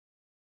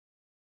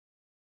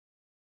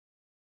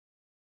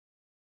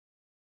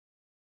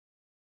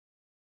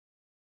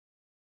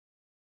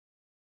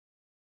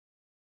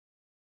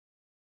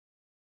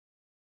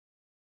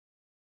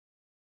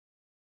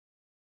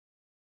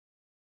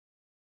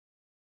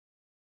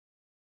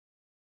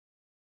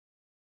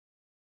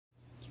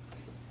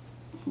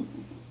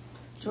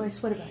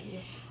Joyce, what about you?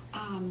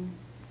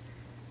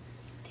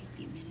 Take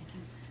me a minute.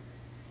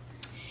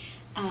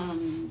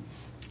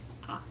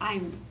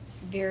 I'm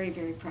very,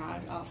 very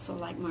proud, also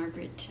like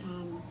Margaret.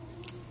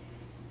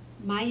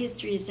 My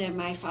history is that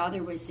my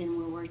father was in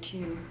World War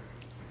II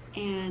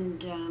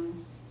and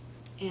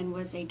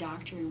was a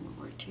doctor in World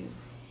War II.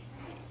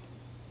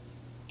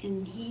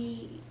 And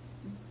he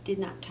did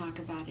not talk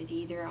about it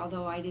either,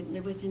 although I didn't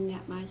live with him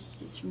that much,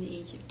 just from the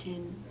age of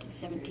 10 to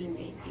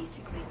 17,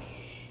 basically.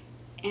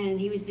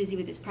 And he was busy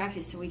with his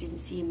practice, so we didn't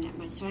see him that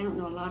much. So I don't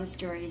know a lot of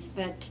stories,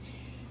 but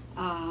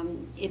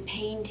it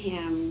pained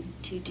him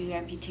to do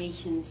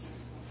amputations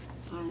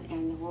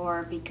in the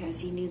war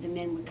because he knew the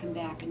men would come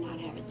back and not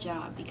have a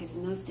job, because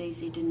in those days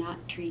they did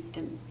not treat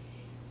them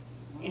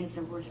as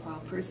a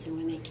worthwhile person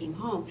when they came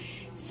home.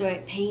 So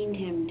it pained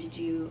him to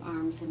do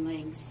arms and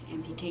legs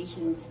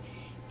amputations,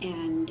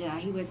 and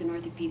he was an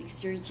orthopedic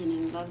surgeon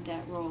and loved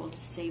that role to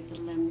save the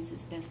limbs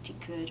as best he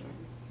could, or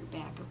your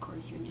back, of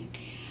course, your neck.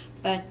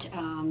 But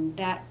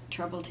that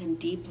troubled him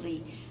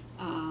deeply.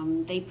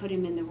 They put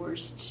him in the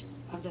worst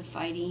of the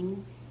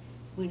fighting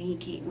when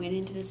he went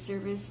into the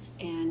service,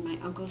 and my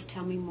uncles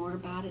tell me more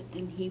about it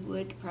than he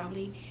would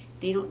probably.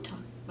 They don't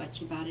talk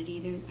much about it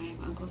either. I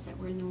have uncles that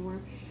were in the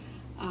war.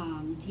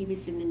 He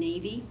was in the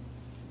Navy,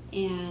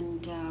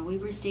 and we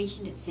were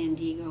stationed at San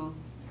Diego.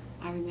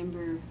 I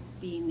remember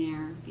being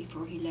there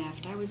before he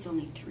left. I was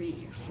only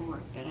 3 or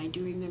 4, but I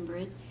do remember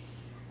it.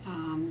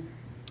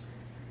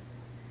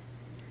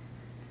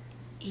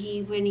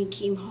 When he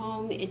came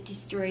home, it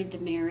destroyed the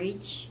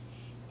marriage,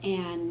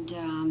 and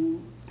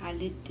I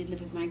did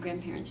live with my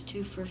grandparents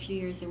too for a few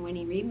years, and when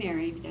he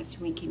remarried, that's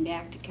when we came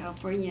back to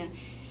California.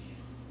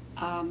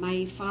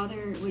 My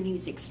father, when he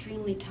was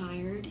extremely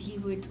tired, he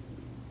would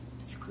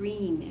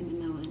scream in the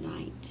middle of the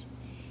night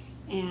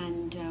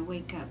and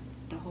wake up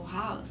the whole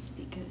house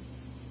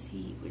because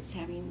he was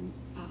having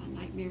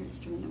nightmares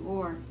from the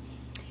war.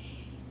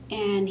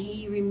 And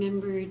he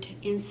remembered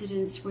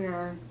incidents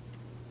where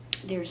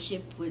their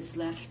ship was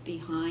left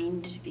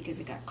behind because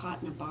it got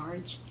caught in a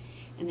barge,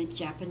 and the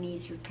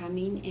Japanese were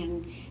coming,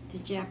 and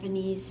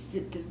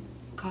the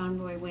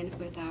convoy went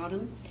without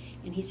him,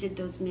 and he said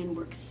those men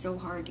worked so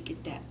hard to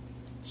get that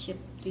ship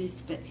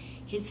loose, but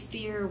his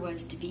fear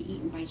was to be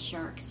eaten by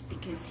sharks,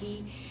 because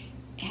he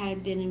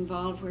had been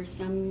involved where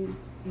some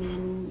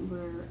men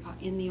were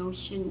in the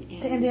ocean.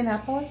 And the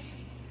Indianapolis?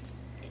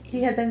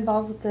 He had been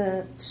involved with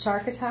the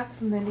shark attack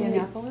from the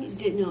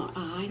Indianapolis? No,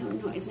 I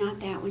don't know. It's not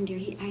that one,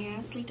 dear. I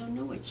honestly don't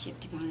know what ship,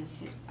 to be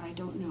honest. I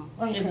don't know.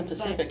 Okay. In the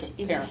Pacific, but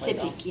apparently, in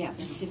Pacific, though. yeah,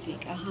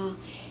 Pacific,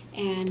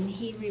 And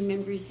he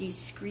remembers these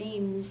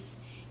screams,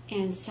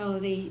 and so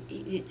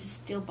it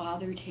just still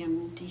bothered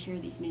him to hear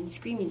these men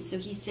screaming. So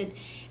he said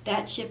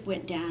that ship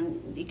went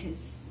down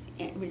because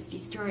it was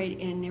destroyed,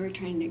 and they were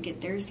trying to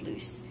get theirs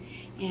loose,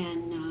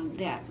 and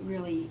that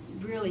really,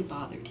 really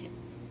bothered him,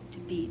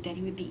 that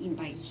he would be eaten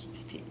by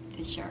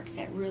the sharks.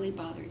 That really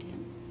bothered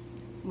him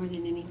more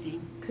than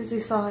anything. Because he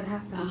saw it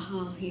happen.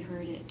 He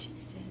heard it.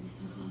 He said,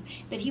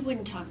 But he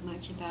wouldn't talk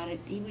much about it.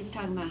 He was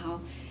talking about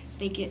how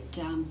they get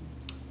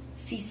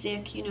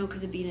seasick,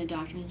 because of being a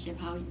doctor on the ship,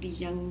 how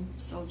these young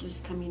soldiers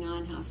coming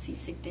on, how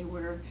seasick they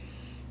were.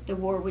 The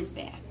war was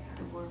bad.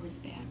 The war was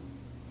bad.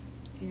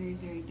 Very,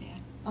 very bad.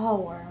 All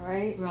war,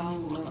 right? All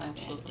war was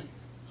absolutely.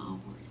 Bad. All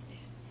war is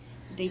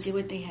bad. They did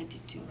what they had to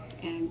do.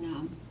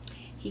 And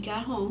he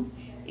got home.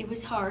 It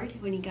was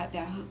hard when he got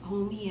back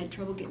home. He had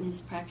trouble getting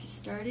his practice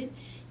started.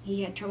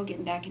 He had trouble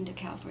getting back into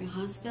California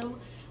Hospital.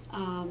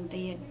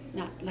 They had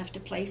not left a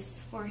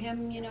place for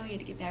him, he had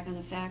to get back on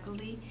the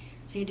faculty,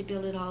 so he had to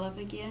build it all up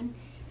again.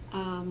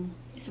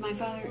 So my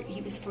father,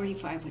 he was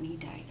 45 when he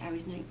died. I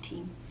was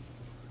 19,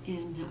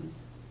 and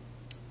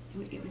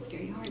it was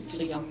very hard for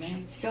me. A young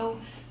man. So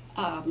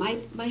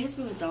my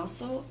husband was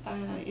also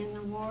in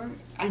the war,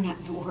 not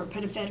in the war,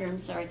 but a veteran, I'm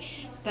sorry,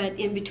 but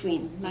in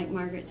between, like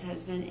Margaret's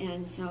husband,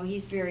 and so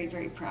he's very,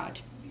 very proud.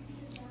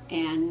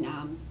 And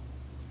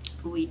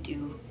we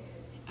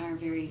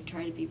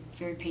try to be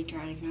very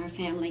patriotic in our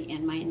family,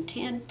 and my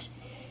intent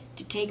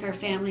to take our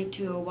family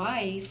to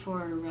Hawaii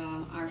for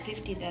our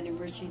 50th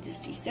anniversary this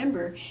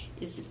December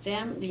is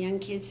the young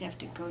kids have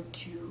to go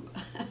to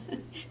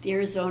the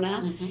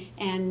Arizona,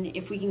 and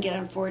if we can get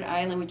on Ford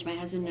Island, which my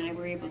husband and I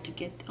were able to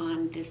get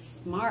on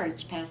this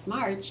past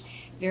March,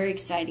 very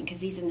exciting,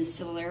 because he's in the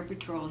Civil Air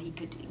Patrol. He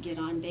could get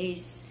on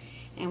base,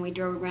 and we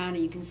drove around,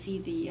 and you can see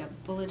the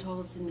bullet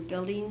holes in the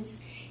buildings,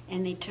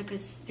 and they took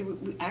us,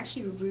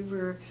 we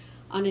were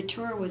on a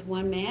tour with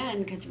one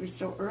man, because we were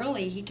so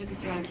early. He took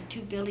us around to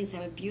 2 buildings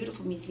that have a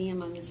beautiful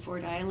museum on this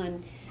Ford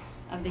Island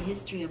of the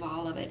history of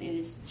all of it, and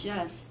it's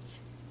just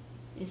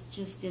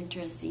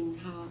interesting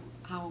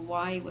how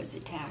Hawaii was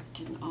attacked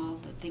and all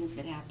the things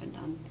that happened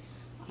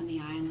on the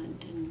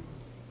island, and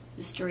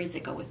the stories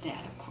that go with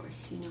that, of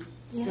course,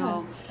 Yeah.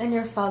 So, and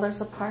your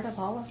father's a part of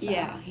all of that.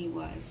 Yeah, he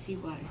was.